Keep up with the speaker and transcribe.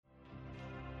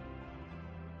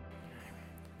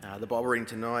The Bible reading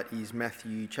tonight is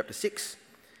Matthew chapter 6,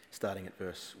 starting at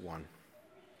verse 1.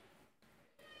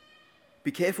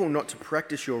 Be careful not to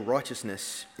practice your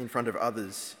righteousness in front of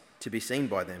others to be seen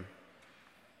by them.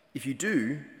 If you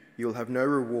do, you will have no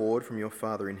reward from your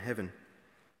Father in heaven.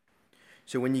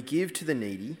 So when you give to the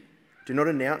needy, do not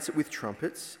announce it with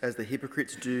trumpets, as the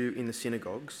hypocrites do in the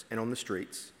synagogues and on the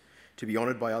streets, to be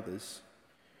honoured by others.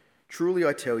 Truly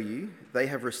I tell you, they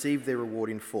have received their reward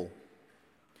in full.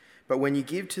 But when you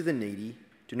give to the needy,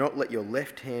 do not let your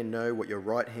left hand know what your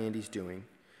right hand is doing,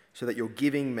 so that your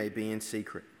giving may be in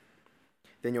secret.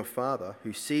 Then your Father,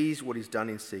 who sees what is done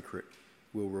in secret,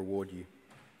 will reward you.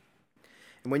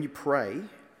 And when you pray,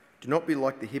 do not be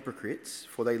like the hypocrites,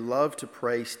 for they love to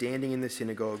pray standing in the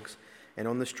synagogues and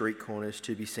on the street corners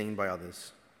to be seen by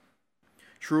others.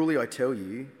 Truly I tell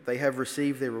you, they have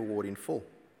received their reward in full.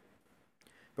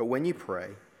 But when you pray,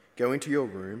 go into your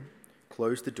room,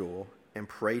 close the door, and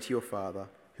pray to your Father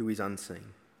who is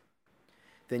unseen.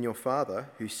 Then your Father,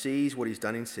 who sees what is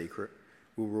done in secret,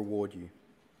 will reward you.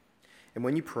 And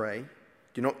when you pray,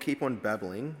 do not keep on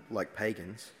babbling like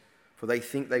pagans, for they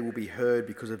think they will be heard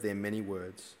because of their many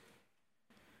words.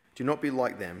 Do not be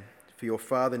like them, for your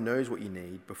Father knows what you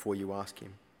need before you ask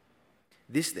him.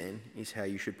 This then is how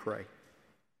you should pray.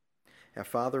 Our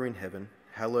Father in heaven,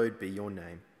 hallowed be your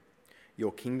name.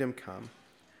 Your kingdom come.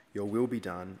 Your will be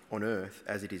done on earth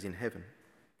as it is in heaven.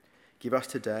 Give us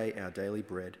today our daily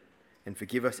bread, and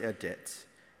forgive us our debts,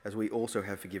 as we also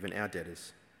have forgiven our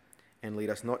debtors. And lead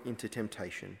us not into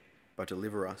temptation, but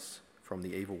deliver us from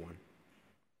the evil one.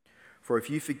 For if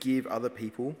you forgive other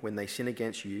people when they sin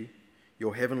against you,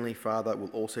 your heavenly Father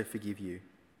will also forgive you.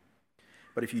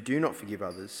 But if you do not forgive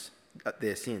others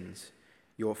their sins,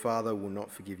 your Father will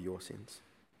not forgive your sins.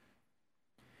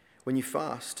 When you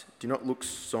fast, do not look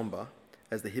somber,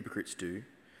 as the hypocrites do,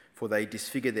 for they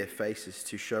disfigure their faces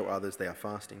to show others they are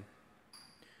fasting.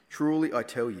 Truly I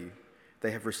tell you,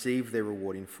 they have received their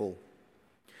reward in full.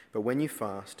 But when you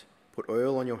fast, put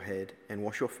oil on your head and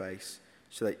wash your face,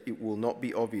 so that it will not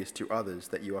be obvious to others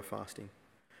that you are fasting,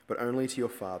 but only to your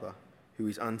Father who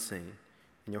is unseen,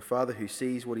 and your Father who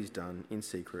sees what is done in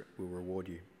secret will reward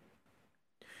you.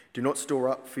 Do not store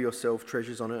up for yourself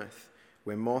treasures on earth,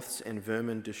 where moths and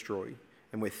vermin destroy,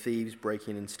 and where thieves break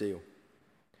in and steal.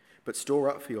 But store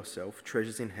up for yourself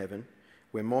treasures in heaven,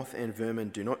 where moth and vermin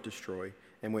do not destroy,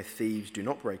 and where thieves do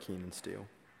not break in and steal.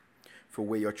 For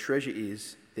where your treasure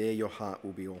is, there your heart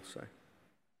will be also.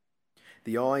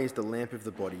 The eye is the lamp of the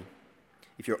body.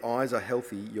 If your eyes are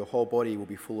healthy, your whole body will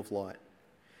be full of light.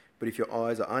 But if your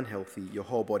eyes are unhealthy, your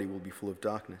whole body will be full of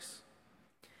darkness.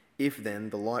 If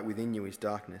then the light within you is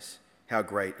darkness, how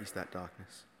great is that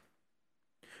darkness?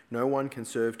 No one can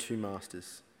serve two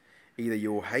masters. Either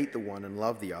you will hate the one and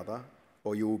love the other,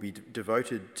 or you will be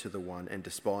devoted to the one and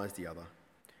despise the other.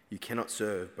 You cannot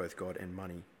serve both God and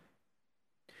money.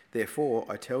 Therefore,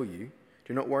 I tell you,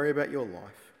 do not worry about your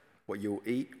life, what you will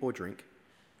eat or drink,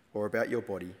 or about your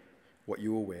body, what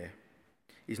you will wear.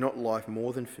 Is not life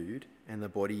more than food, and the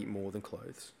body more than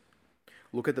clothes?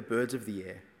 Look at the birds of the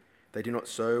air. They do not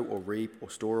sow or reap or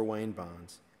store away in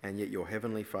barns, and yet your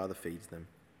heavenly Father feeds them.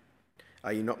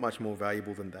 Are you not much more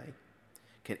valuable than they?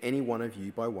 Can any one of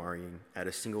you, by worrying, add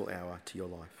a single hour to your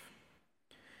life?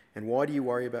 And why do you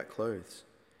worry about clothes?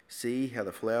 See how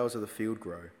the flowers of the field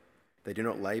grow. They do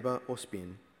not labour or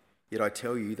spin. Yet I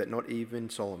tell you that not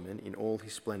even Solomon in all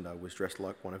his splendour was dressed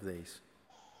like one of these.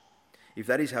 If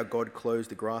that is how God clothes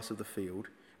the grass of the field,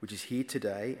 which is here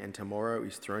today and tomorrow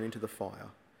is thrown into the fire,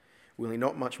 will he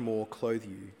not much more clothe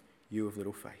you, you of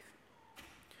little faith?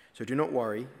 So do not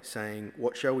worry, saying,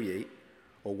 what shall we eat?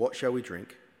 Or what shall we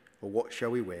drink? Or what shall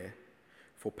we wear?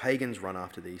 For pagans run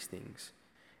after these things,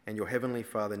 and your heavenly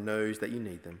Father knows that you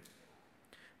need them.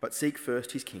 But seek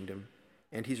first his kingdom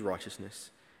and his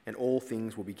righteousness, and all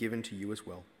things will be given to you as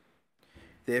well.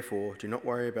 Therefore, do not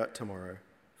worry about tomorrow,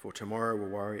 for tomorrow will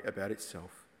worry about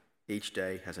itself. Each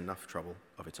day has enough trouble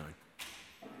of its own.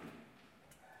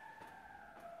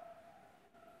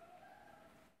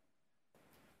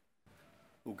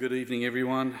 Well, good evening,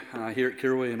 everyone, here at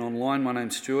Kirrawee and online. My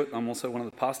name's Stuart. I'm also one of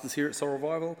the pastors here at Soul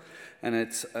Revival, and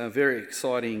it's a very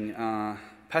exciting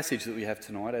passage that we have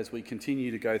tonight as we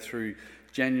continue to go through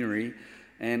January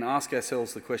and ask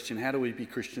ourselves the question, how do we be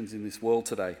Christians in this world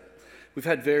today? We've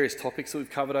had various topics that we've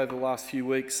covered over the last few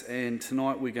weeks, and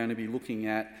tonight we're going to be looking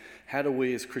at how do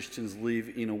we as Christians live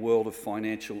in a world of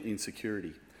financial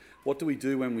insecurity? What do we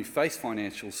do when we face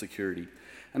financial security?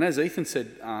 And as Ethan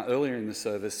said earlier in the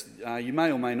service, you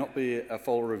may or may not be a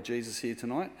follower of Jesus here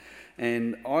tonight,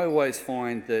 and I always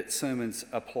find that sermons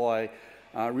apply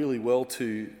really well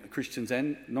to Christians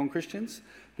and non-Christians,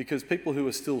 because people who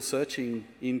are still searching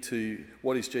into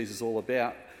what is Jesus all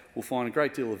about will find a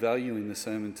great deal of value in the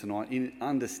sermon tonight in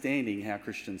understanding how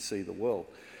Christians see the world.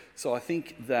 So I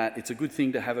think that it's a good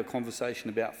thing to have a conversation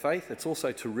about faith. It's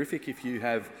also terrific if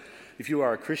you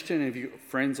are a Christian and if you've got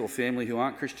friends or family who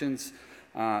aren't Christians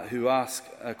who ask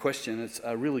a question. It's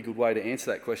a really good way to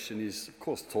answer that question is, of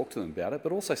course, talk to them about it,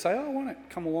 but also say, oh, why not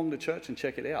come along to church and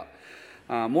check it out?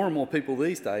 More and more people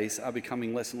these days are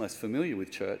becoming less and less familiar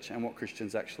with church and what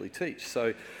Christians actually teach.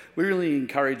 So we really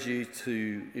encourage you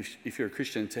to, if you're a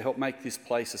Christian, to help make this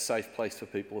place a safe place for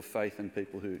people of faith and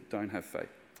people who don't have faith.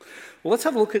 Well, let's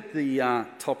have a look at the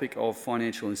topic of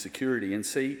financial insecurity and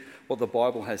see what the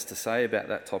Bible has to say about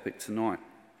that topic tonight.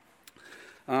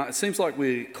 It seems like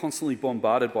we're constantly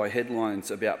bombarded by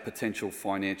headlines about potential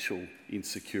financial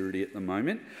insecurity at the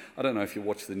moment. I don't know if you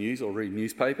watch the news or read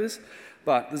newspapers,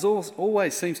 but there's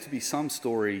always seems to be some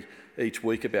story each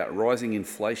week about rising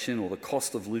inflation or the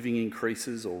cost of living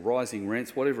increases or rising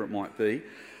rents, whatever it might be.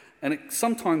 And it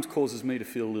sometimes causes me to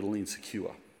feel a little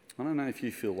insecure. I don't know if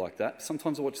you feel like that.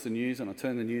 Sometimes I watch the news and I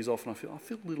turn the news off and I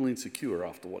feel a little insecure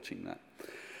after watching that.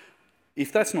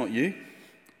 If that's not you,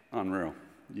 unreal.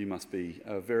 You must be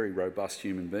a very robust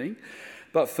human being.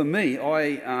 But for me,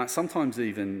 I sometimes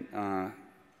even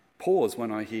pause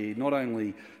when I hear not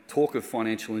only talk of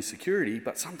financial insecurity,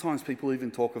 but sometimes people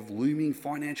even talk of looming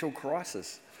financial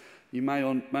crisis. You may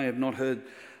have not heard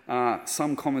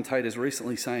some commentators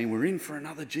recently saying we're in for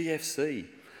another GFC.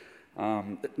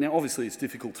 Now, obviously, it's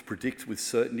difficult to predict with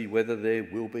certainty whether there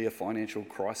will be a financial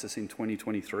crisis in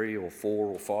 2023 or 4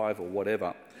 or 5 or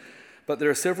whatever. But there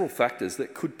are several factors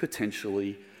that could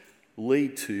potentially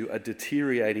lead to a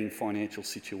deteriorating financial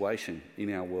situation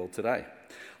in our world today.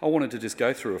 I wanted to just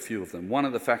go through a few of them. One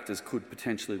of the factors could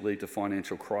potentially lead to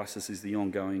financial crisis is the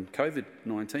ongoing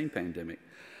COVID-19 pandemic.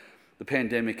 The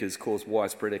pandemic has caused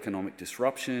widespread economic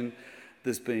disruption.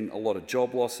 There's been a lot of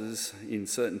job losses in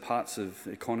certain parts of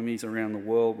economies around the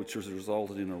world, which has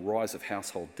resulted in a rise of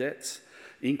household debts,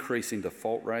 increase in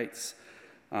default rates.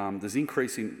 There's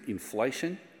increase in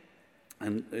inflation,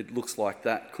 and it looks like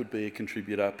that could be a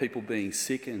contributor. People being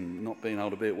sick and not being able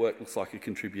to be at work looks like a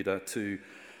contributor to,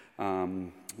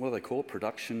 what do they call it,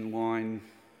 production line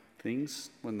things,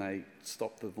 when they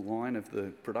stop the line of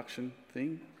the production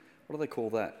thing. What do they call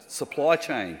that? Supply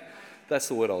chain. That's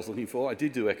the word I was looking for. I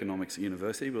did do economics at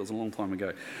university, but it was a long time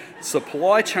ago.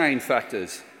 Supply chain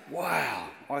factors. Wow,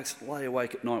 I lay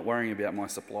awake at night worrying about my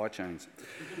supply chains.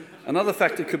 Another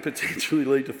factor could potentially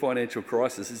lead to financial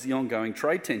crisis is the ongoing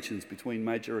trade tensions between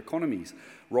major economies.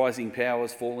 Rising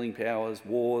powers, falling powers,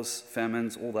 wars,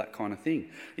 famines, all that kind of thing.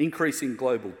 Increasing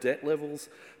global debt levels,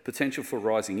 potential for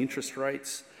rising interest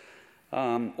rates.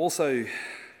 Also,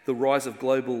 the rise of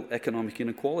global economic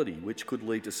inequality, which could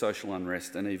lead to social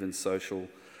unrest and even social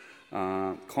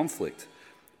conflict,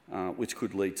 which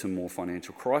could lead to more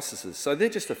financial crises. So they're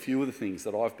just a few of the things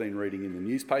that I've been reading in the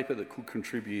newspaper that could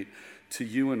contribute to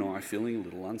you and I feeling a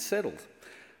little unsettled.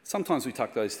 Sometimes we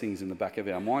tuck those things in the back of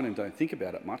our mind and don't think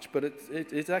about it much, but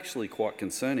it's actually quite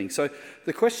concerning. So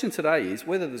the question today is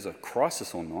whether there's a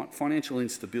crisis or not. Financial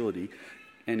instability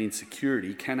and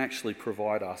insecurity can actually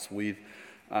provide us with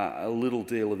a little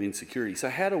deal of insecurity. So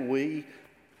how do we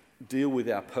deal with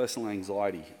our personal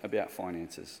anxiety about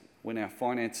finances? When our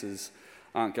finances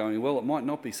aren't going well, it might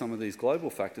not be some of these global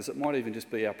factors. It might even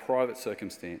just be our private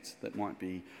circumstance that might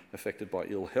be affected by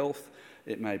ill health.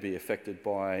 It may be affected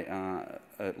by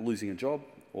losing a job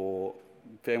or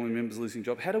family members losing a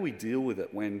job. How do we deal with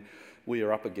it when we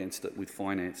are up against it with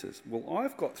finances? Well,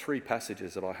 I've got 3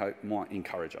 passages that I hope might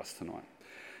encourage us tonight.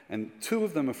 And 2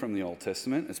 of them are from the Old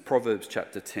Testament. It's Proverbs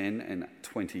chapter 10 and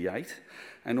 28.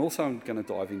 And also I'm going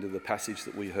to dive into the passage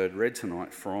that we heard read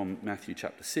tonight from Matthew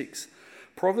chapter 6.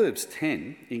 Proverbs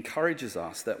 10 encourages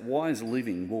us that wise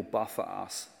living will buffer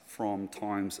us from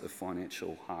times of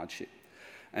financial hardship.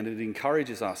 And it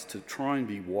encourages us to try and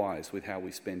be wise with how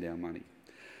we spend our money.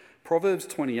 Proverbs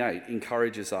 28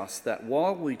 encourages us that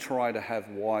while we try to have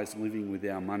wise living with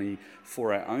our money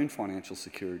for our own financial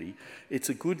security, it's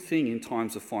a good thing in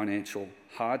times of financial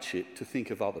hardship to think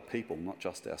of other people, not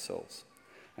just ourselves.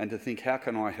 And to think, how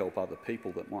can I help other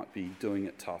people that might be doing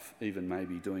it tough, even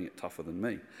maybe doing it tougher than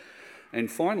me? And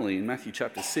finally, in Matthew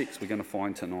chapter 6, we're going to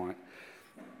find tonight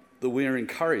that we're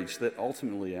encouraged that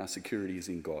ultimately our security is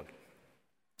in God.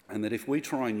 And that if we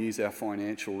try and use our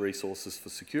financial resources for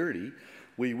security,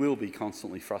 we will be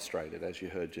constantly frustrated, as you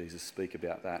heard Jesus speak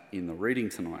about that in the reading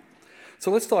tonight. So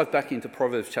let's dive back into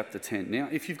Proverbs chapter 10. Now,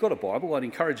 if you've got a Bible, I'd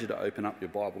encourage you to open up your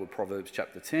Bible to Proverbs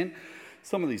chapter 10.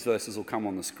 Some of these verses will come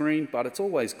on the screen, but it's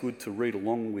always good to read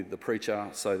along with the preacher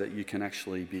so that you can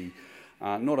actually be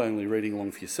not only reading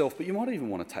along for yourself, but you might even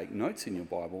want to take notes in your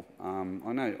Bible.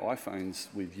 I know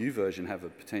iPhones with YouVersion have a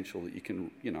potential that you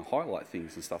can, highlight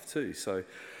things and stuff too. So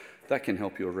that can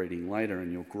help your reading later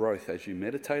and your growth as you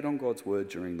meditate on God's word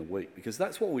during the week. Because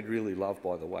that's what we'd really love,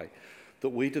 by the way, that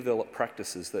we develop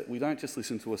practices that we don't just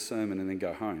listen to a sermon and then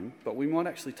go home, but we might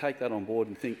actually take that on board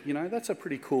and think, that's a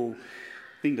pretty cool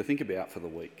thing to think about for the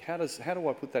week. How do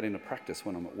I put that into practice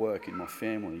when I'm at work, in my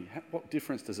family? What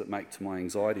difference does it make to my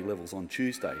anxiety levels on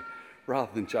Tuesday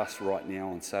rather than just right now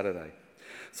on Saturday?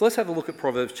 So let's have a look at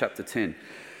Proverbs chapter 10.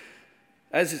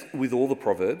 As with all the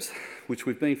Proverbs, which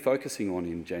we've been focusing on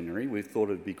in January, we've thought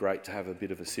it'd be great to have a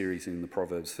bit of a series in the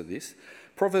Proverbs for this.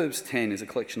 Proverbs 10 is a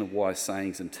collection of wise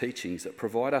sayings and teachings that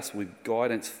provide us with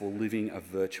guidance for living a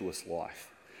virtuous life.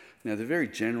 Now, they're very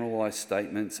generalised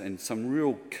statements and some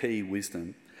real key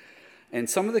wisdom. And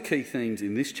some of the key themes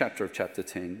in this chapter of chapter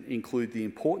 10 include the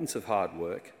importance of hard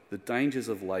work, the dangers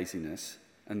of laziness,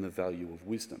 and the value of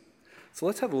wisdom. So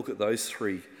let's have a look at those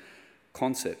three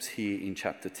concepts here in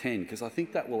chapter 10, because I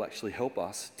think that will actually help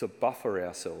us to buffer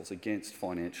ourselves against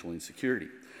financial insecurity.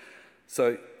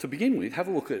 So to begin with, have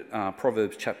a look at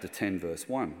Proverbs chapter 10, verse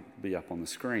 1. It'll be up on the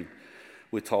screen.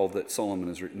 We're told that Solomon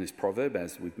has written this proverb,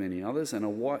 as with many others,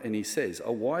 and he says,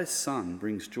 "A wise son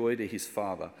brings joy to his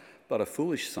father, but a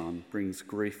foolish son brings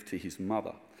grief to his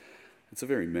mother." It's a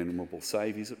very memorable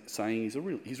saying. He's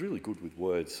really good with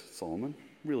words, Solomon.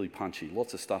 Really punchy,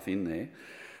 lots of stuff in there.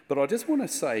 But I just want to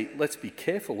say, let's be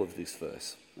careful of this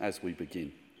verse as we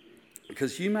begin.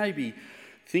 Because you may be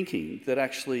thinking that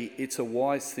actually it's a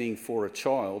wise thing for a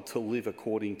child to live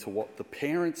according to what the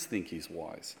parents think is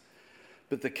wise.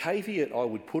 But the caveat I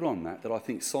would put on that I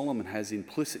think Solomon has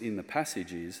implicit in the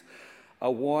passage is a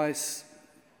wise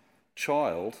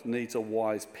child needs a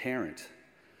wise parent.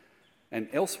 And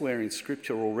elsewhere in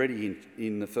Scripture already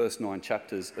in the first 9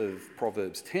 chapters of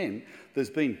Proverbs 10, there's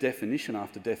been definition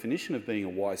after definition of being a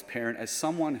wise parent as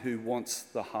someone who wants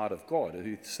the heart of God,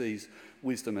 who sees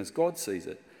wisdom as God sees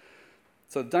it.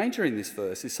 So the danger in this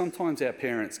verse is sometimes our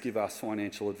parents give us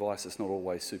financial advice that's not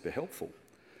always super helpful.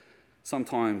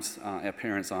 Sometimes our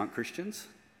parents aren't Christians,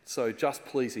 so just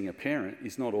pleasing a parent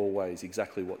is not always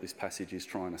exactly what this passage is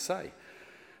trying to say.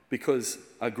 Because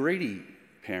a greedy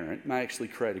parent may actually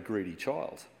create a greedy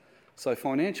child. So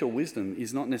financial wisdom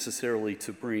is not necessarily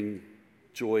to bring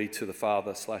joy to the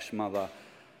father/mother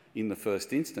in the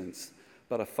first instance,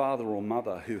 but a father or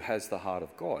mother who has the heart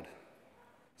of God.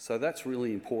 So that's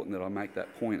really important that I make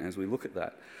that point as we look at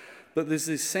that. But there's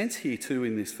this sense here too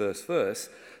in this first verse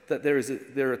that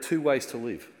there are two ways to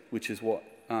live, which is what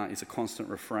is a constant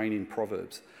refrain in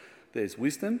Proverbs. There's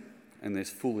wisdom and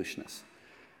there's foolishness.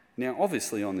 Now,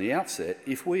 obviously, on the outset,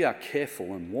 if we are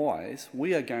careful and wise,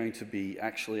 we are going to be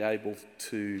actually able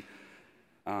to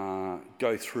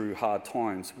go through hard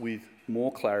times with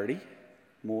more clarity,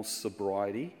 more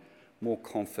sobriety, more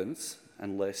confidence,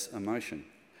 and less emotion.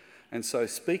 And so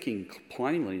speaking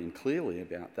plainly and clearly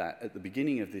about that at the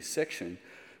beginning of this section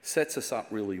sets us up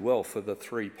really well for the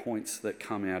 3 points that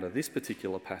come out of this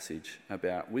particular passage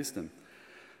about wisdom.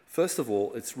 First of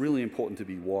all, it's really important to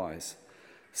be wise.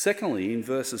 Secondly, in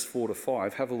verses 4 to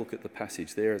 5, have a look at the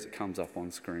passage there as it comes up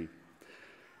on screen.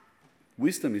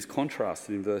 Wisdom is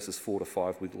contrasted in verses 4 to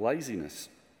 5 with laziness.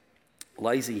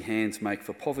 Lazy hands make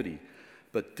for poverty,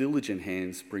 but diligent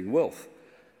hands bring wealth.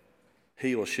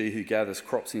 He or she who gathers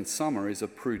crops in summer is a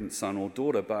prudent son or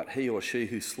daughter, but he or she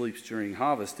who sleeps during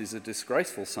harvest is a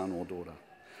disgraceful son or daughter.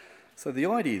 So the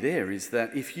idea there is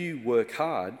that if you work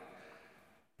hard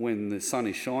when the sun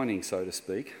is shining, so to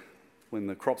speak, when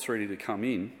the crop's ready to come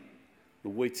in, the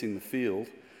wheat's in the field,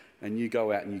 and you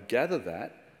go out and you gather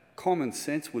that, common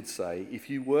sense would say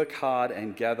if you work hard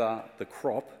and gather the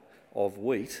crop of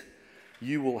wheat,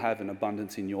 you will have an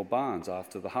abundance in your barns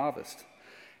after the harvest.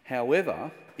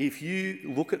 However, if you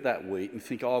look at that wheat and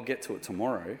think, I'll get to it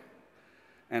tomorrow,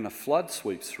 and a flood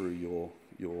sweeps through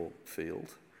your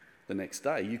field the next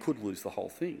day, you could lose the whole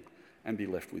thing and be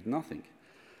left with nothing.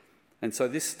 And so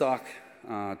this stark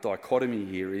dichotomy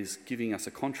here is giving us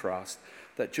a contrast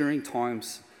that during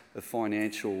times of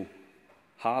financial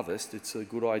harvest, it's a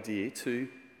good idea to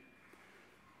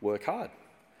work hard.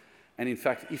 And in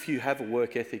fact, if you have a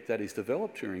work ethic that is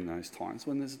developed during those times,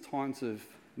 when there's times of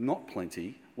not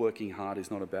plenty, working hard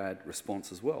is not a bad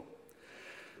response as well.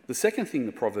 The second thing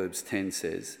the Proverbs 10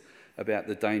 says about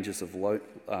the dangers of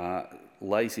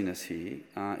laziness here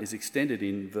is extended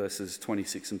in verses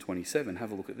 26 and 27.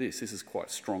 Have a look at this. This is quite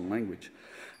strong language.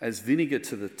 As vinegar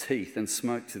to the teeth and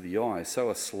smoke to the eyes, so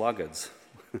are sluggards,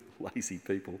 lazy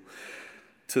people,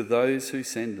 to those who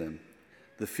send them.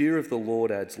 The fear of the Lord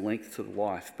adds length to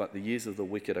life, but the years of the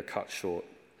wicked are cut short.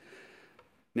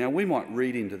 Now, we might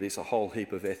read into this a whole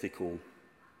heap of ethical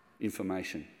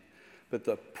information, but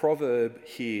the proverb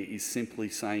here is simply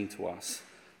saying to us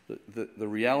that the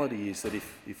reality is that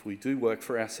if we do work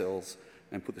for ourselves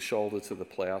and put the shoulder to the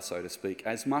plough, so to speak,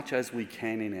 as much as we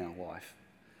can in our life,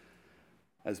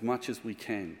 as much as we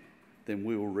can, then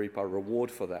we will reap a reward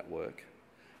for that work.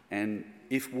 And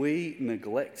if we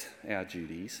neglect our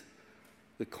duties,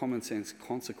 the common sense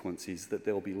consequence is that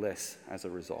there will be less as a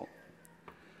result.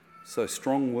 So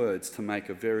strong words to make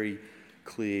a very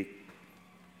clear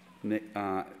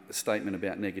statement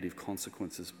about negative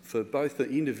consequences for both the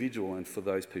individual and for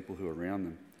those people who are around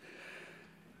them.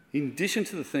 In addition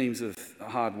to the themes of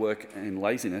hard work and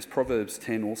laziness, Proverbs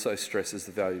 10 also stresses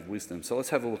the value of wisdom. So let's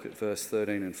have a look at verse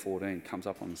 13 and 14. It comes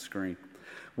up on the screen.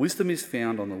 Wisdom is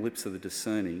found on the lips of the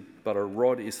discerning, but a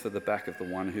rod is for the back of the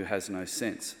one who has no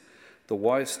sense. The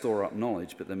wise store up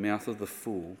knowledge, but the mouth of the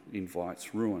fool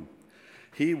invites ruin.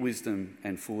 Here, wisdom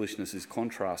and foolishness is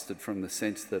contrasted from the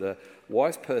sense that a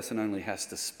wise person only has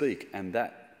to speak, and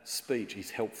that speech is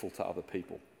helpful to other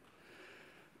people.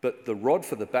 But the rod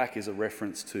for the back is a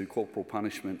reference to corporal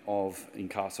punishment of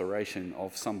incarceration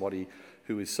of somebody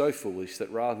who is so foolish that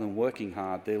rather than working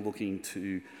hard, they're looking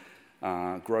to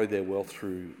grow their wealth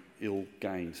through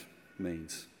ill-gained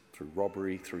means, through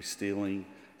robbery, through stealing,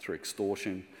 through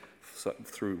extortion,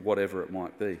 through whatever it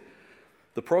might be.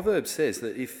 The proverb says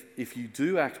that if you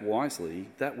do act wisely,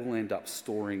 that will end up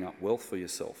storing up wealth for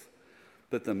yourself.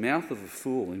 But the mouth of a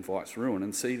fool invites ruin.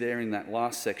 And see there in that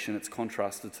last section, it's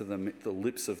contrasted to the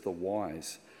lips of the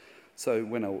wise. So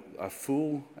when a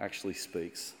fool actually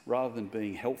speaks, rather than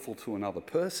being helpful to another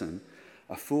person,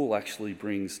 a fool actually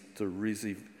brings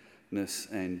derisiveness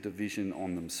and division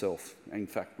on themselves. In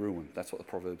fact, ruin. That's what the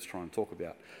Proverbs try and talk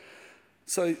about.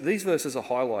 So these verses are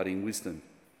highlighting wisdom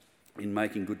in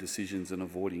making good decisions and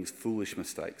avoiding foolish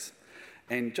mistakes.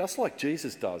 And just like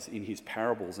Jesus does in his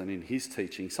parables and in his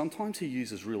teaching, sometimes he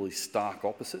uses really stark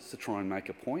opposites to try and make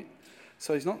a point.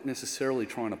 So he's not necessarily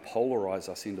trying to polarize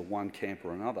us into one camp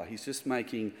or another. He's just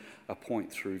making a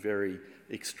point through very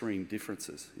extreme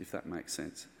differences, if that makes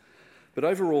sense. But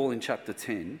overall, in chapter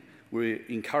 10, we're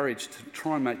encouraged to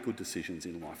try and make good decisions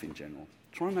in life in general.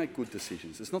 Try and make good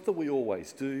decisions. It's not that we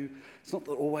always do. It's not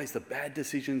that always the bad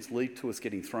decisions lead to us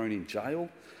getting thrown in jail.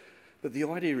 But the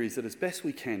idea is that as best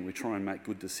we can, we try and make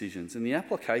good decisions. And the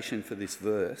application for this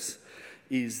verse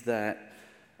is that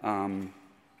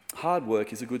hard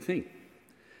work is a good thing.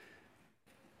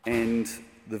 And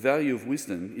the value of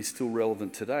wisdom is still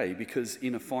relevant today because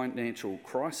in a financial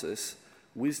crisis,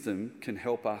 wisdom can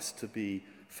help us to be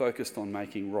focused on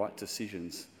making right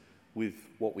decisions with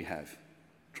what we have.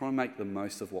 Try and make the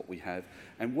most of what we have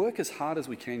and work as hard as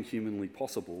we can humanly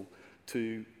possible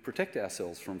to protect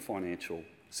ourselves from financial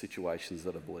situations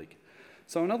that are bleak.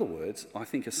 So in other words, I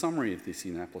think a summary of this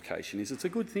in application is it's a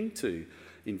good thing to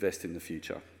invest in the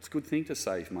future. It's a good thing to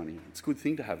save money. It's a good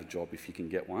thing to have a job if you can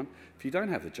get one. If you don't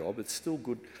have a job, it's still a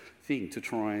good thing to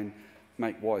try and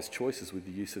make wise choices with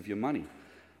the use of your money.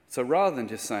 So rather than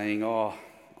just saying, oh,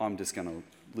 I'm just going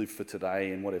to live for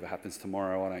today and whatever happens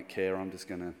tomorrow, I don't care, I'm just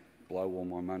going to blow all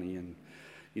my money and,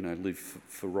 live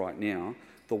for right now,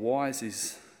 the wise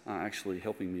is actually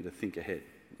helping me to think ahead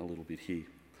a little bit here.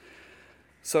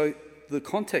 So the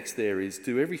context there is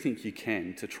do everything you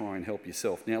can to try and help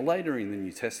yourself. Now, later in the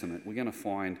New Testament, we're going to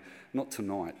find, not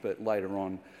tonight, but later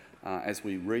on as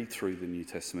we read through the New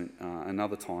Testament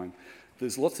another time,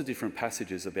 there's lots of different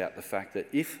passages about the fact that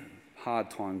if hard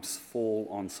times fall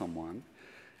on someone,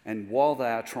 and while they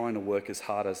are trying to work as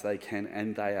hard as they can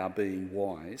and they are being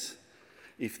wise,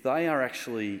 if they are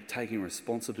actually taking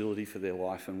responsibility for their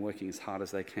life and working as hard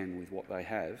as they can with what they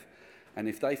have, and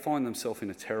if they find themselves in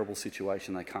a terrible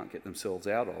situation they can't get themselves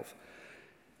out of,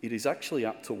 it is actually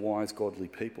up to wise, godly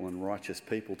people and righteous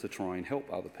people to try and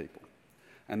help other people.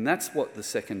 And that's what the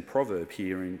second proverb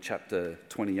here in chapter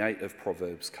 28 of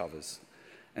Proverbs covers.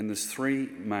 And there's three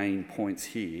main points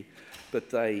here, but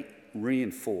they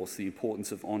reinforce the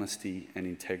importance of honesty and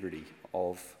integrity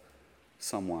of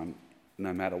someone,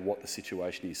 no matter what the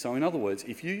situation is. So in other words,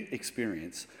 if you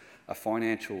experience a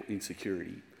financial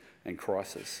insecurity and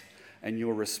crisis, and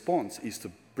your response is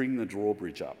to bring the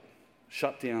drawbridge up,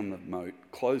 shut down the moat,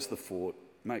 close the fort,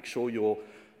 make sure your,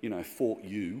 Fort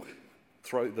U,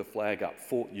 throw the flag up,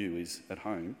 Fort U is at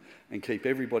home, and keep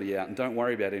everybody out, and don't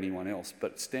worry about anyone else,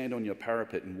 but stand on your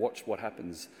parapet and watch what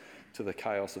happens to the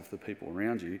chaos of the people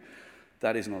around you,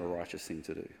 that is not a righteous thing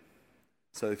to do.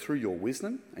 So through your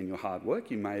wisdom and your hard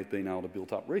work, you may have been able to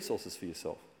build up resources for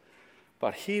yourself.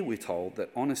 But here we're told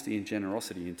that honesty and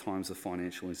generosity in times of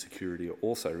financial insecurity are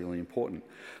also really important.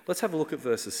 Let's have a look at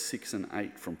verses 6 and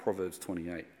 8 from Proverbs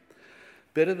 28.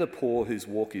 Better the poor whose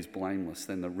walk is blameless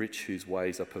than the rich whose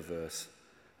ways are perverse.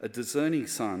 A discerning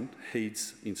son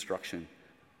heeds instruction,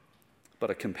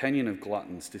 but a companion of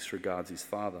gluttons disregards his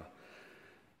father.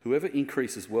 Whoever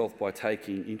increases wealth by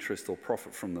taking interest or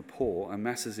profit from the poor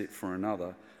amasses it for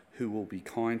another who will be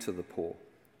kind to the poor.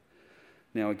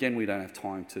 Now, again, we don't have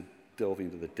time to delve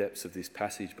into the depths of this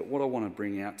passage, but what I want to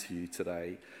bring out to you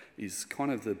today is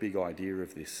kind of the big idea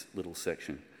of this little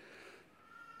section.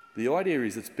 The idea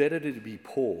is it's better to be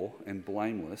poor and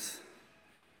blameless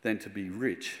than to be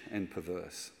rich and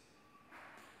perverse.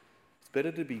 It's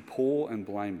better to be poor and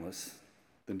blameless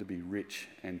than to be rich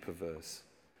and perverse.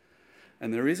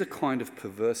 And there is a kind of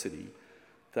perversity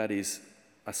that is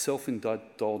a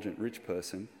self-indulgent rich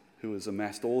person who has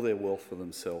amassed all their wealth for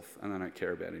themselves and they don't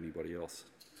care about anybody else.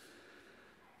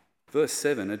 Verse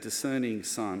 7, a discerning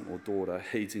son or daughter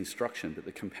heeds instruction, but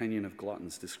the companion of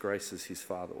gluttons disgraces his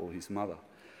father or his mother.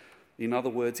 In other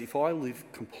words, if I live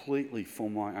completely for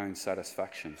my own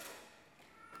satisfaction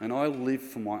and I live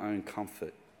for my own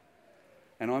comfort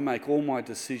and I make all my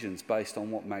decisions based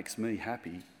on what makes me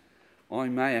happy, I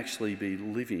may actually be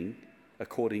living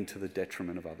according to the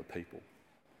detriment of other people.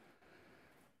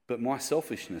 But my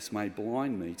selfishness may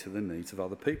blind me to the needs of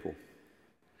other people.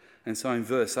 And so in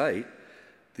verse 8,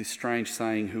 this strange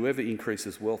saying, whoever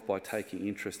increases wealth by taking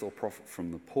interest or profit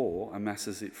from the poor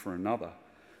amasses it for another,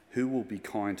 who will be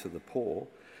kind to the poor,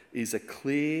 is a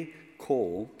clear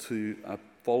call to a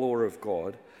follower of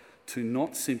God to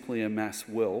not simply amass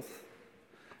wealth,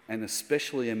 and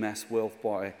especially amass wealth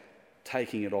by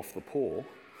taking it off the poor,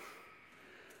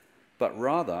 but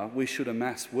rather we should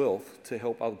amass wealth to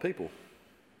help other people.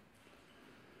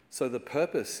 So the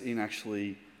purpose in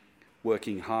actually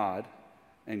working hard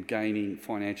and gaining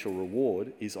financial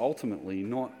reward is ultimately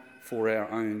not for our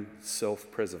own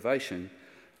self-preservation,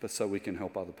 but so we can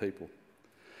help other people.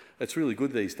 It's really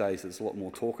good these days. There's a lot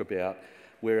more talk about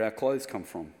where our clothes come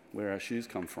from, where our shoes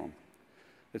come from.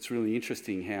 It's really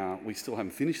interesting how we still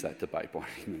haven't finished that debate by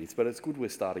any means, but it's good we're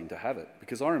starting to have it.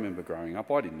 Because I remember growing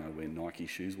up, I didn't know where Nike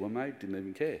shoes were made, didn't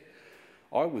even care.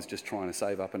 I was just trying to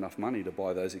save up enough money to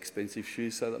buy those expensive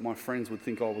shoes so that my friends would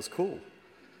think I was cool.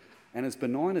 And as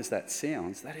benign as that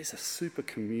sounds, that is a super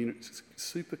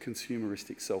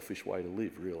consumeristic, selfish way to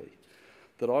live, really.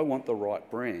 That I want the right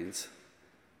brands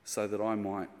so that I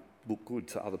might look good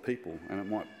to other people and it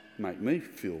might make me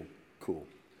feel cool.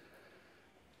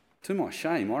 To my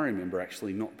shame, I remember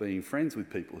actually not being friends with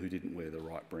people who didn't wear the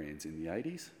right brands in the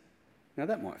 80s. Now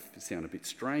that might sound a bit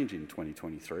strange in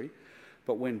 2023,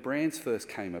 but when brands first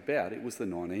came about, it was the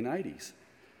 1980s.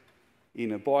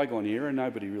 In a bygone era,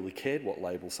 nobody really cared what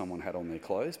label someone had on their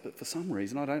clothes, but for some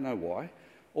reason, I don't know why,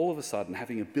 all of a sudden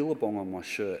having a billabong on my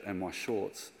shirt and my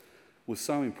shorts was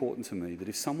so important to me that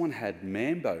if someone had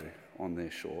Mambo on their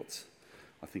shorts,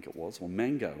 I think it was, or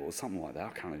Mango or something like that, I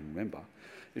can't even remember.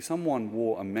 If someone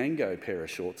wore a Mango pair of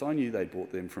shorts, I knew they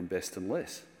bought them from Best and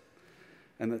Less,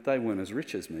 and that they weren't as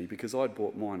rich as me because I'd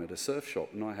bought mine at a surf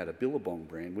shop and I had a Billabong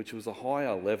brand, which was a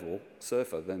higher level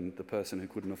surfer than the person who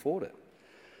couldn't afford it.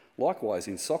 Likewise,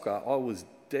 in soccer, I was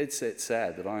dead set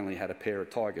sad that I only had a pair of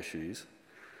Tiger shoes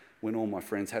when all my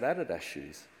friends had Adidas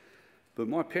shoes. But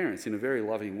my parents, in a very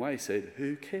loving way, said,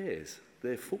 who cares?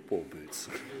 They're football boots.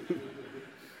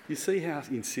 You see how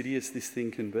insidious this thing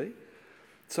can be?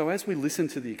 So as we listen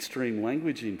to the extreme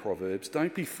language in Proverbs,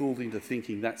 don't be fooled into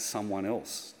thinking that's someone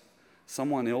else.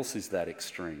 Someone else is that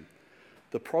extreme.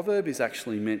 The proverb is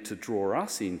actually meant to draw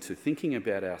us into thinking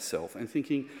about ourselves and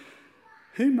thinking,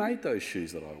 who made those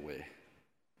shoes that I wear?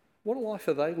 What life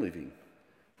are they living?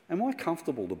 Am I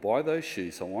comfortable to buy those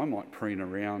shoes so I might preen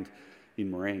around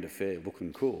in Miranda Fair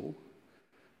looking cool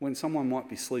when someone might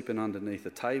be sleeping underneath a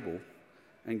table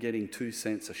and getting 2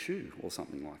 cents a shoe or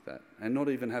something like that and not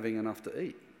even having enough to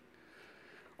eat?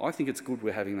 I think it's good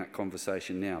we're having that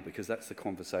conversation now because that's the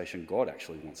conversation God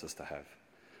actually wants us to have.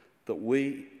 That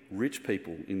we, rich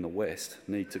people in the West,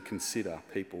 need to consider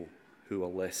people who are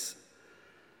less,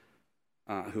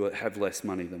 who have less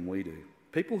money than we do.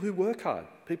 People who work hard,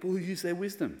 people who use their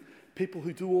wisdom, people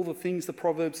who do all the things the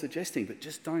proverb's suggesting but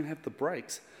just don't have the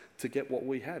brakes to get what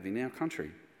we have in our country.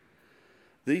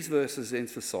 These verses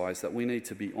emphasise that we need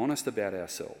to be honest about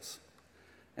ourselves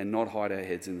and not hide our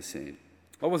heads in the sand.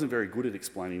 I wasn't very good at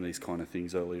explaining these kind of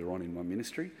things earlier on in my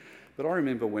ministry, but I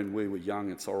remember when we were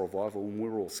young at Soul Revival and we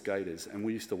were all skaters and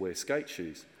we used to wear skate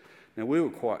shoes. Now, we were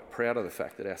quite proud of the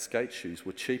fact that our skate shoes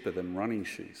were cheaper than running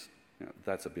shoes. Now,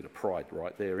 that's a bit of pride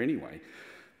right there anyway,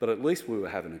 but at least we were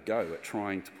having a go at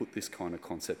trying to put this kind of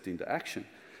concept into action.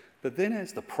 But then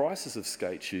as the prices of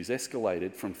skate shoes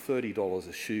escalated from $30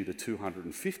 a shoe to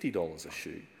 $250 a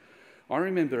shoe, I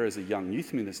remember as a young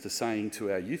youth minister saying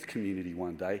to our youth community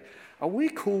one day, "Are we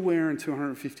cool wearing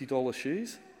 $250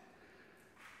 shoes?"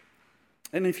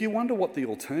 And if you wonder what the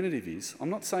alternative is, I'm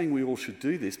not saying we all should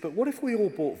do this, but what if we all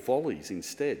bought volleys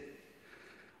instead?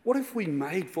 What if we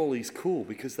made volleys cool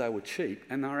because they were cheap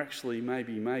and they're actually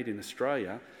maybe made in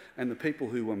Australia, and the people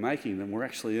who were making them were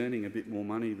actually earning a bit more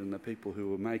money than the people who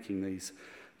were making these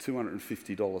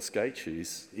 $250 skate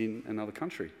shoes in another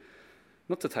country?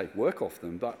 Not to take work off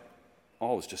them, but I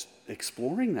was just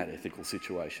exploring that ethical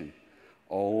situation.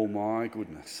 Oh my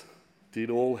goodness,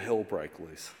 did all hell break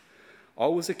loose. I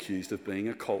was accused of being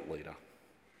a cult leader.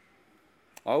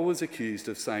 I was accused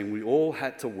of saying we all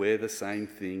had to wear the same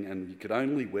thing and you could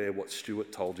only wear what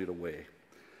Stuart told you to wear.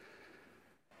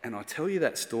 And I tell you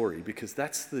that story because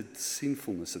that's the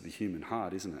sinfulness of the human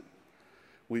heart, isn't it?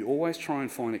 We always try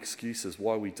and find excuses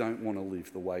why we don't want to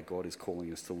live the way God is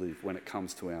calling us to live when it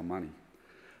comes to our money.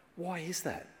 Why is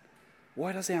that?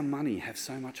 Why does our money have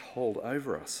so much hold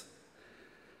over us?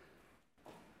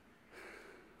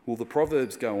 Well, the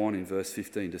Proverbs go on in verse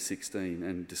 15 to 16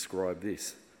 and describe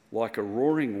this. Like a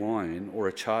roaring lion or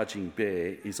a charging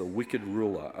bear is a wicked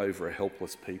ruler over a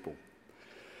helpless people.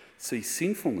 See,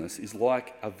 sinfulness is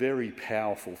like a very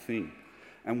powerful thing.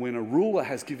 And when a ruler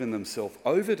has given themselves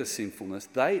over to sinfulness,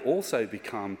 they also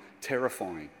become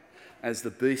terrifying, as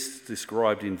the beast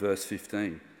described in verse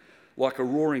 15. Like a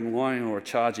roaring lion or a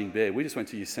charging bear. We just went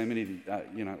to Yosemite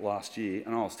last year,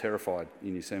 and I was terrified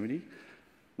in Yosemite.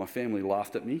 My family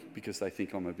laughed at me because they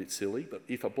think I'm a bit silly, but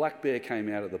if a black bear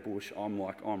came out of the bush, I'm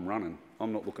running.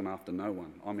 I'm not looking after no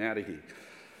one. I'm out of here.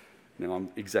 Now, I'm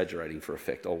exaggerating for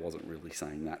effect. I wasn't really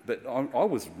saying that, but I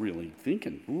was really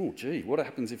thinking, oh, gee, what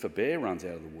happens if a bear runs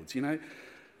out of the woods? You know,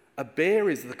 a bear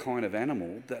is the kind of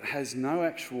animal that has no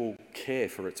actual care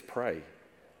for its prey.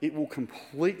 It will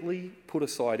completely put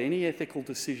aside any ethical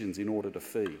decisions in order to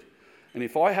feed. And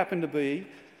if I happen to be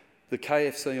the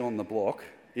KFC on the block,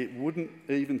 it wouldn't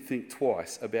even think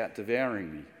twice about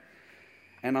devouring me.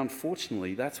 And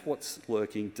unfortunately, that's what's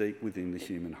lurking deep within the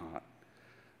human heart.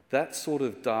 That sort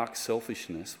of dark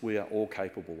selfishness we are all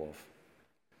capable of.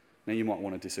 Now, you might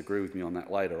want to disagree with me on that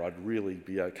later. I'd really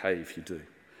be okay if you do.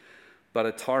 But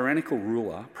a tyrannical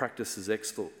ruler practices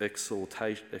extortion,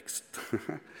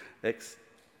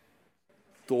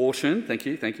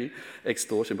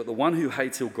 extortion, but the one who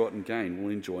hates ill-gotten gain will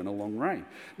enjoy a long reign.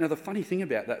 Now, the funny thing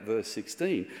about that verse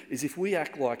 16 is if we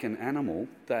act like an animal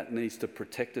that needs to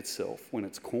protect itself when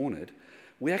it's cornered,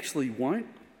 we actually won't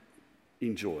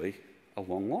enjoy a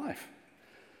long life.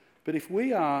 But if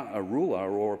we are a ruler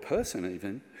or a person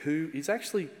even who is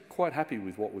actually quite happy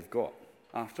with what we've got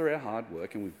after our hard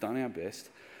work and we've done our best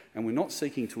and we're not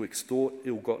seeking to extort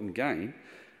ill-gotten gain,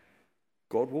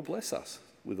 God will bless us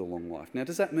with a long life. Now,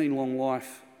 does that mean long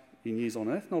life in years on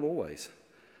earth? Not always.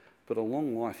 But a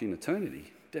long life in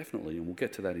eternity, definitely, and we'll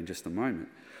get to that in just a moment.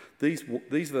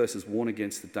 These verses warn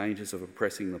against the dangers of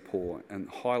oppressing the poor and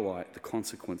highlight the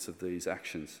consequence of these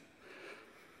actions.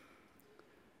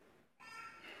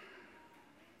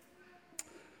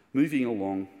 Moving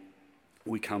along,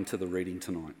 we come to the reading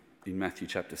tonight in Matthew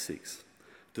chapter 6.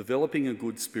 Developing a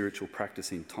good spiritual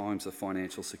practice in times of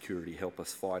financial security help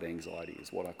us fight anxiety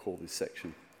is what I call this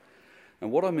section.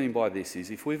 And what I mean by this is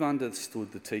if we've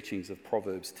understood the teachings of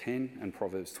Proverbs 10 and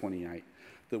Proverbs 28,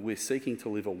 that we're seeking to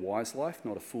live a wise life,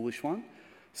 not a foolish one,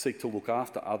 seek to look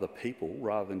after other people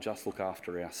rather than just look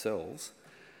after ourselves,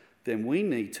 then we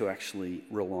need to actually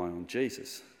rely on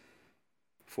Jesus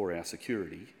for our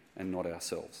security and not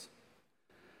ourselves.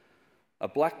 A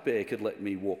black bear could let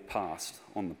me walk past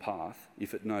on the path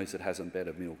if it knows it has a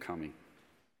better meal coming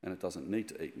and it doesn't need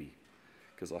to eat me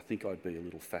because I think I'd be a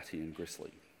little fatty and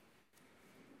gristly.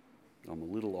 I'm a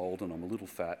little old and I'm a little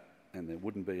fat and there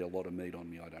wouldn't be a lot of meat on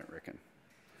me, I don't reckon.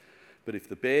 But if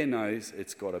the bear knows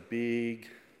it's got a big,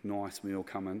 nice meal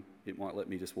coming, it might let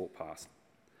me just walk past.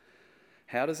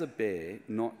 How does a bear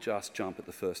not just jump at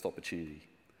the first opportunity?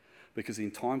 Because in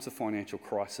times of financial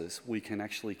crisis, we can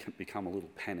actually become a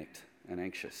little panicked and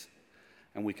anxious,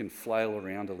 and we can flail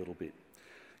around a little bit.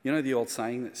 You know the old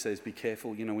saying that says, be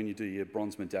careful, you know, when you do your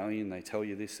bronze medallion, they tell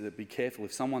you this, that be careful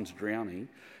if someone's drowning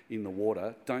in the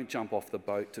water, don't jump off the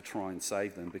boat to try and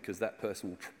save them because that person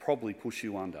will probably push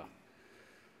you under.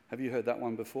 Have you heard that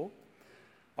one before?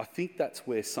 I think that's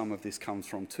where some of this comes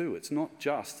from too. It's not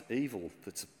just evil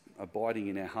that's abiding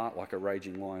in our heart like a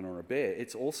raging lion or a bear.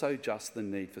 It's also just the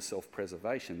need for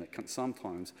self-preservation that can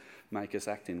sometimes make us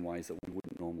act in ways that we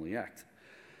wouldn't normally act.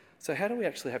 So how do we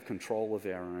actually have control of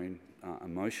our own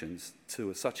emotions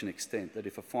to such an extent that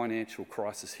if a financial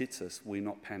crisis hits us, we're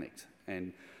not panicked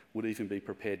and would even be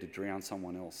prepared to drown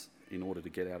someone else in order to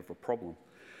get out of a problem.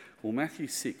 Well, Matthew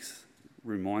 6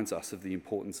 reminds us of the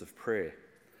importance of prayer.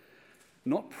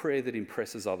 Not prayer that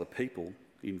impresses other people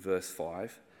in verse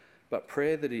 5, but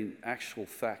prayer that in actual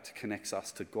fact connects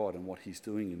us to God and what he's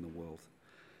doing in the world.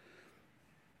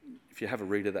 If you have a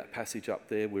read of that passage up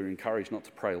there, we're encouraged not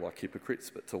to pray like hypocrites,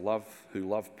 but who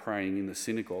love praying in the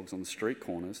synagogues on the street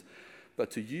corners, but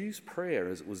to use prayer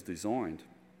as it was designed.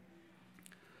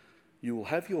 You will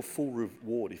have your full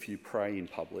reward if you pray in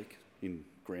public in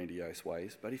grandiose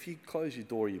ways, but if you close your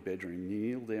door of your bedroom, you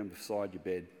kneel down beside your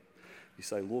bed, you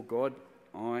say, Lord God,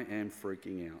 I am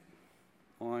freaking out.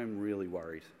 I'm really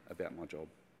worried about my job.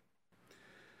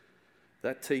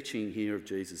 That teaching here of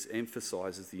Jesus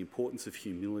emphasises the importance of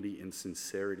humility and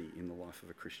sincerity in the life of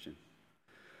a Christian.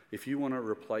 If you want to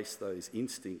replace those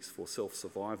instincts for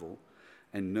self-survival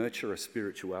and nurture a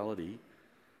spirituality,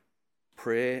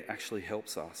 prayer actually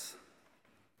helps us.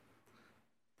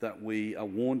 That we are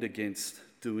warned against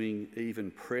doing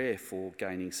even prayer for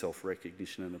gaining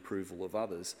self-recognition and approval of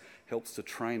others helps to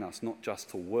train us not just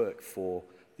to work for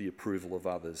the approval of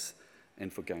others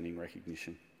and for gaining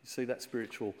recognition. You see, that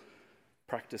spiritual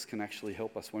practice can actually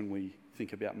help us when we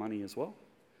think about money as well.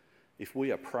 If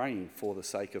we are praying for the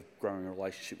sake of growing a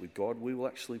relationship with God, we will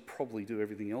actually probably do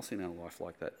everything else in our life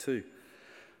like that too.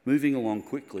 Moving along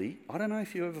quickly, I don't know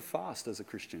if you ever fast as a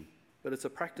Christian, but it's a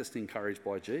practice encouraged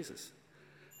by Jesus.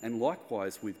 And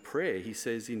likewise with prayer, he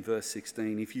says in verse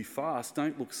 16, if you fast,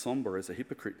 don't look sombre as a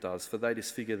hypocrite does, for they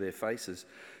disfigure their faces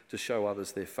to show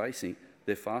others they're fasting.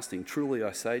 Truly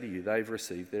I say to you, they've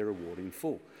received their reward in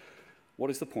full.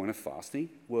 What is the point of fasting?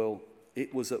 Well,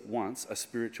 it was at once a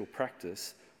spiritual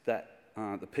practice that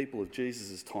the people of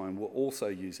Jesus' time were also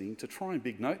using to try and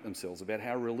big note themselves about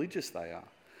how religious they are.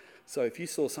 So if you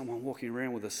saw someone walking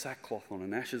around with a sackcloth on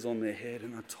and ashes on their head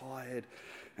and are tired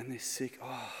and they're sick,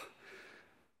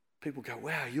 people go,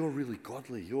 wow, you're really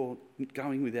godly. You're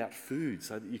going without food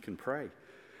so that you can pray.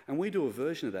 And we do a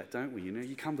version of that, don't we? You know,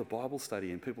 you come to Bible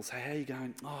study and people say, how are you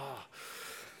going?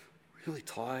 Really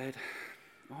tired.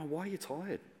 Why are you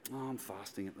tired? I'm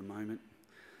fasting at the moment.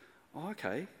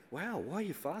 Okay. Wow, why are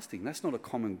you fasting? That's not a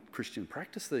common Christian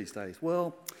practice these days.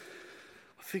 Well,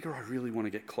 I figure I really want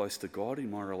to get close to God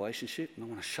in my relationship and I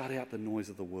want to shut out the noise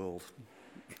of the world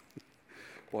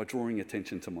by drawing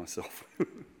attention to myself.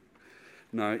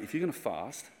 No, if you're going to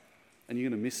fast and you're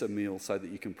going to miss a meal so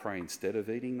that you can pray instead of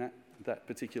eating that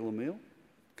particular meal,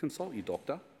 consult your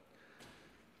doctor.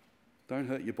 Don't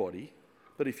hurt your body.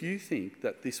 But if you think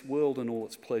that this world and all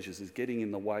its pleasures is getting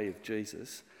in the way of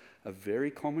Jesus, a very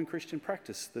common Christian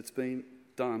practice that's been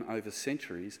done over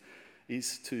centuries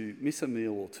is to miss a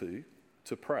meal or two,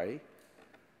 to pray,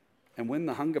 and when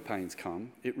the hunger pains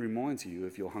come, it reminds you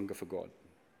of your hunger for God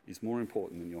is more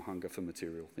important than your hunger for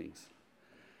material things.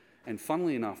 And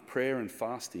funnily enough, prayer and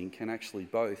fasting can actually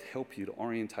both help you to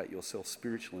orientate yourself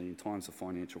spiritually in times of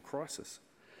financial crisis.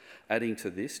 Adding to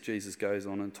this, Jesus goes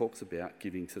on and talks about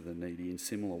giving to the needy in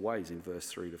similar ways in verse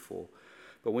 3 to 4.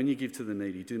 But when you give to the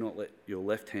needy, do not let your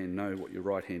left hand know what your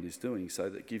right hand is doing, so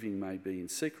that giving may be in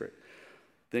secret.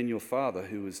 Then your Father,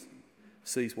 who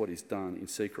sees what is done in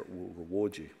secret, will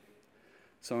reward you.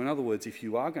 So in other words, if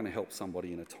you are going to help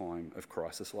somebody in a time of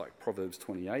crisis, like Proverbs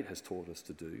 28 has taught us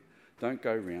to do, don't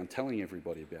go around telling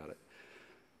everybody about it.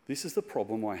 This is the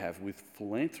problem I have with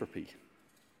philanthropy.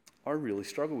 I really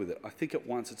struggle with it. I think at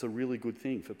once it's a really good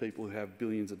thing for people who have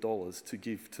billions of dollars to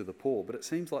give to the poor, but it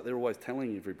seems like they're always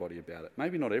telling everybody about it.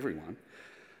 Maybe not everyone,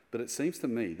 but it seems to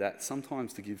me that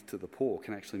sometimes to give to the poor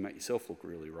can actually make yourself look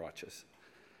really righteous.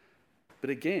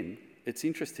 But again, it's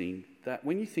interesting that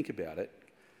when you think about it,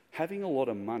 having a lot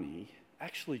of money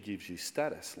actually gives you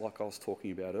status, like I was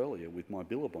talking about earlier with my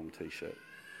Billabong t-shirt.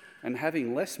 And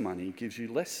having less money gives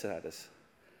you less status.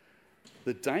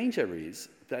 The danger is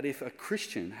that if a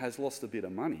Christian has lost a bit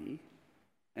of money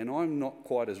and I'm not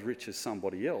quite as rich as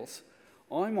somebody else,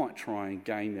 I might try and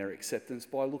gain their acceptance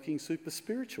by looking super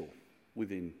spiritual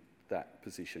within that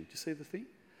position. Do you see the thing?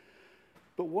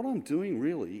 But what I'm doing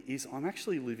really is I'm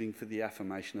actually living for the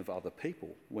affirmation of other people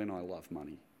when I love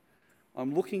money.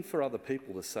 I'm looking for other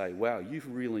people to say, wow,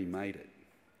 you've really made it.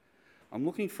 I'm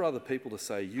looking for other people to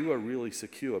say, you are really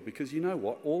secure, because you know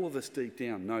what? All of us deep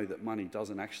down know that money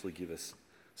doesn't actually give us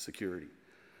security.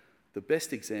 The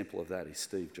best example of that is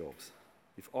Steve Jobs.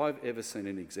 If I've ever seen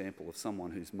an example of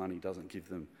someone whose money doesn't give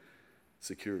them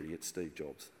security, it's Steve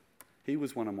Jobs. He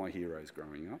was one of my heroes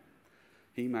growing up.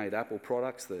 He made Apple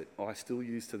products that I still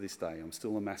use to this day. I'm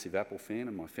still a massive Apple fan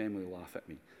and my family laugh at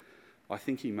me. I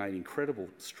think he made incredible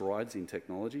strides in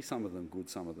technology, some of them good,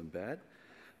 some of them bad.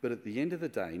 But at the end of the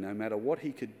day, no matter what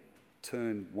he could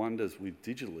turn wonders with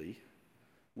digitally,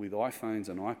 with iPhones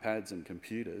and iPads and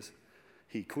computers,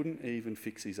 he couldn't even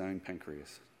fix his own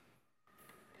pancreas.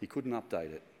 He couldn't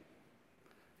update it.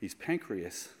 His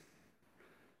pancreas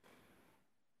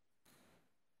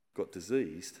got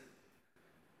diseased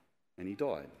and he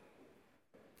died.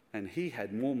 And he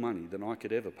had more money than I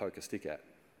could ever poke a stick at.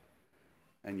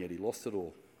 And yet he lost it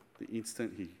all the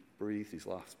instant he breathed his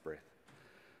last breath.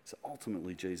 So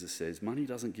ultimately, Jesus says, money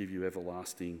doesn't give you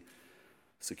everlasting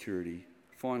security.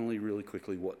 Finally, really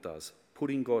quickly, what does?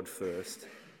 Putting God first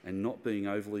and not being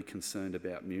overly concerned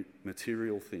about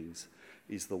material things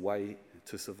is the way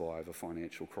to survive a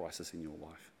financial crisis in your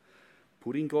life.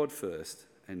 Putting God first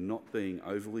and not being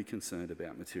overly concerned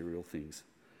about material things.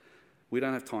 We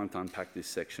don't have time to unpack this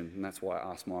section, and that's why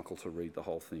I asked Michael to read the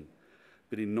whole thing.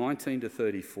 But in 19 to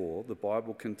 34, the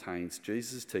Bible contains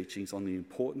Jesus' teachings on the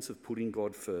importance of putting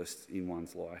God first in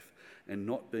one's life and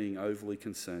not being overly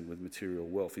concerned with material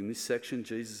wealth. In this section,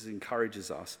 Jesus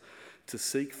encourages us to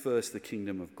seek first the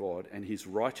kingdom of God and his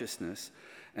righteousness,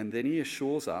 and then he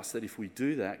assures us that if we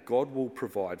do that, God will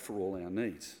provide for all our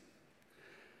needs.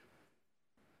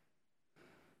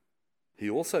 He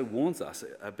also warns us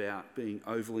about being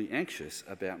overly anxious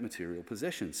about material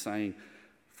possessions, saying,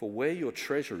 "For where your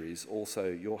treasure is,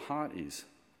 also your heart is."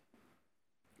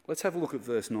 Let's have a look at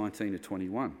verse 19 to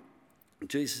 21.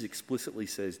 Jesus explicitly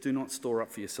says, "Do not store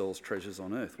up for yourselves treasures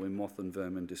on earth where moth and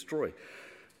vermin destroy,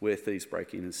 where thieves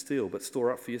break in and steal, but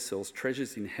store up for yourselves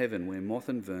treasures in heaven where moth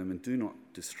and vermin do not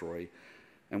destroy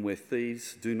and where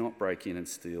thieves do not break in and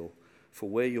steal. For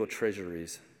where your treasure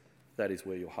is, that is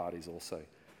where your heart is also."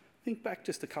 Think back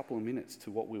just a couple of minutes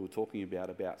to what we were talking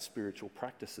about spiritual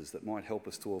practices that might help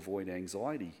us to avoid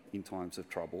anxiety in times of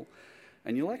trouble.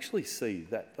 And you'll actually see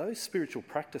that those spiritual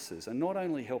practices are not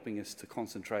only helping us to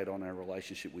concentrate on our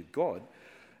relationship with God,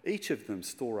 each of them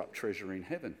store up treasure in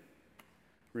heaven.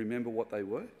 Remember what they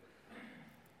were?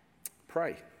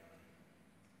 Pray,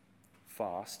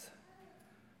 fast,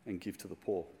 and give to the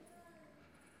poor.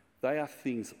 They are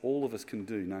things all of us can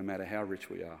do no matter how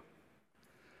rich we are.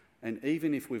 And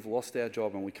even if we've lost our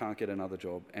job and we can't get another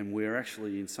job, and we're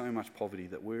actually in so much poverty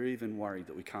that we're even worried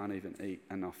that we can't even eat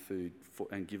enough food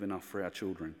and give enough for our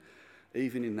children,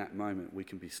 even in that moment we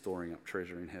can be storing up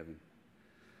treasure in heaven.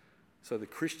 So the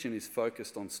Christian is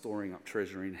focused on storing up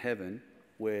treasure in heaven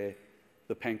where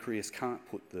the pancreas can't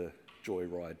put the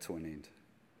joyride to an end.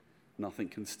 Nothing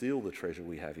can steal the treasure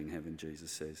we have in heaven,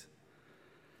 Jesus says.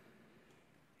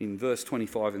 In verse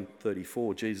 25 and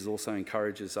 34, Jesus also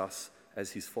encourages us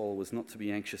as his followers not to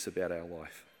be anxious about our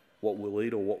life, what we'll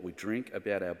eat or what we drink,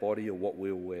 about our body or what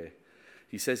we'll wear.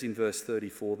 He says in verse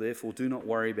 34, "Therefore do not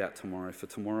worry about tomorrow, for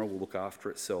tomorrow will look after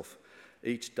itself.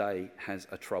 Each day has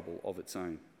a trouble of its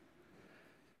own."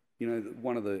 You know,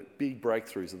 one of the big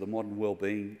breakthroughs of the modern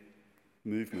well-being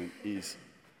movement is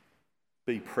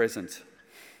be present.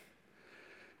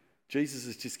 Jesus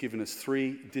has just given us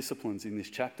 3 disciplines in this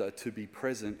chapter to be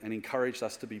present and encouraged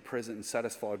us to be present and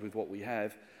satisfied with what we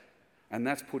have. And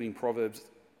that's putting Proverbs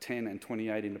 10 and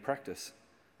 28 into practice.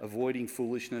 Avoiding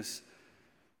foolishness,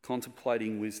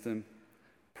 contemplating wisdom,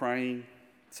 praying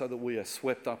so that we are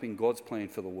swept up in God's plan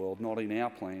for the world, not in our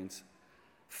plans.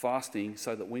 Fasting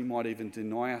so that we might even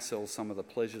deny ourselves some of the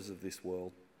pleasures of this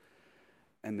world.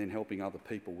 And then helping other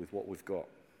people with what we've got.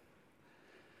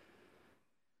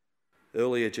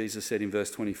 Earlier, Jesus said in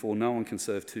verse 24, "No one can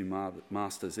serve 2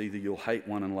 masters. Either you'll hate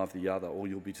one and love the other, or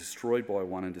you'll be destroyed by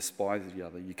one and despise the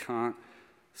other. You can't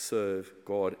serve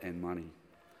God and money."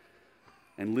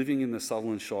 And living in the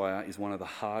Sutherland Shire is one of the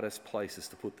hardest places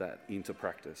to put that into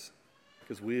practice,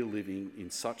 because we're living in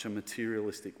such a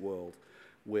materialistic world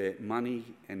where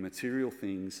money and material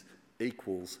things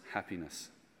equals happiness.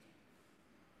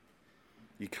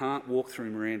 You can't walk through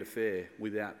Miranda Fair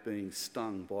without being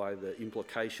stung by the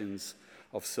implications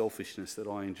of selfishness that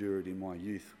I endured in my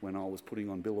youth when I was putting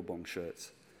on Billabong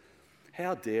shirts.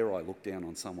 How dare I look down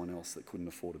on someone else that couldn't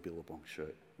afford a Billabong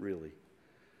shirt, really?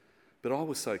 But I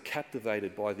was so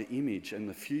captivated by the image and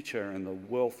the future and the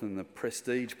wealth and the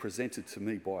prestige presented to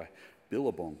me by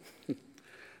Billabong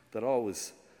that I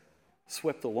was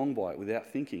swept along by it without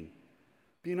thinking.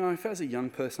 But you know, if as a young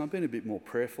person I've been a bit more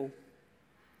prayerful,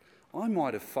 I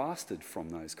might have fasted from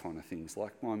those kind of things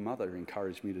like my mother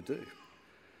encouraged me to do.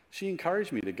 She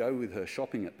encouraged me to go with her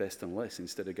shopping at Best and Less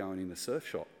instead of going in the surf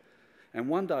shop. And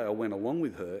one day I went along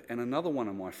with her and another one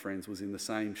of my friends was in the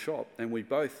same shop, and we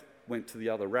both went to the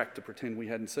other rack to pretend we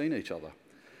hadn't seen each other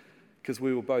because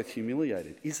we were both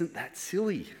humiliated. Isn't that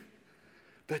silly?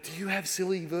 But do you have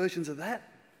silly versions of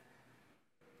that?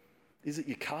 Is it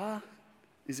your car?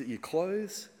 Is it your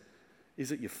clothes?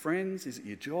 Is it your friends? Is it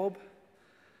your job?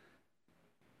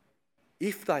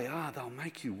 If they are, they'll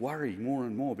make you worry more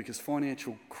and more, because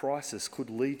financial crisis could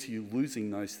lead to you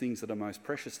losing those things that are most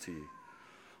precious to you.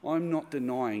 I'm not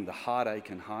denying the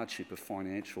heartache and hardship of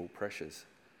financial pressures,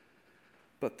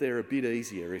 but they're a bit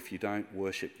easier if you don't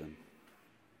worship them,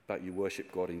 but you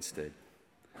worship God instead.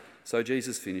 So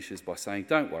Jesus finishes by saying,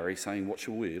 don't worry, saying, what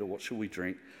shall we eat, or what shall we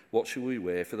drink, what shall we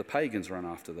wear? For the pagans run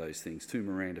after those things, to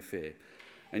Miranda Fair.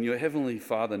 And your heavenly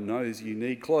Father knows you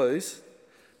need clothes,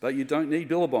 but you don't need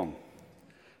Billabong.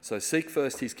 So seek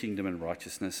first his kingdom and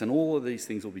righteousness, and all of these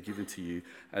things will be given to you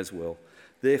as well.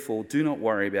 Therefore, do not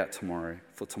worry about tomorrow,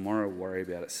 for tomorrow will worry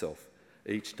about itself.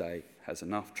 Each day has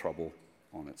enough trouble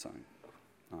on its own.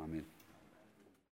 Amen.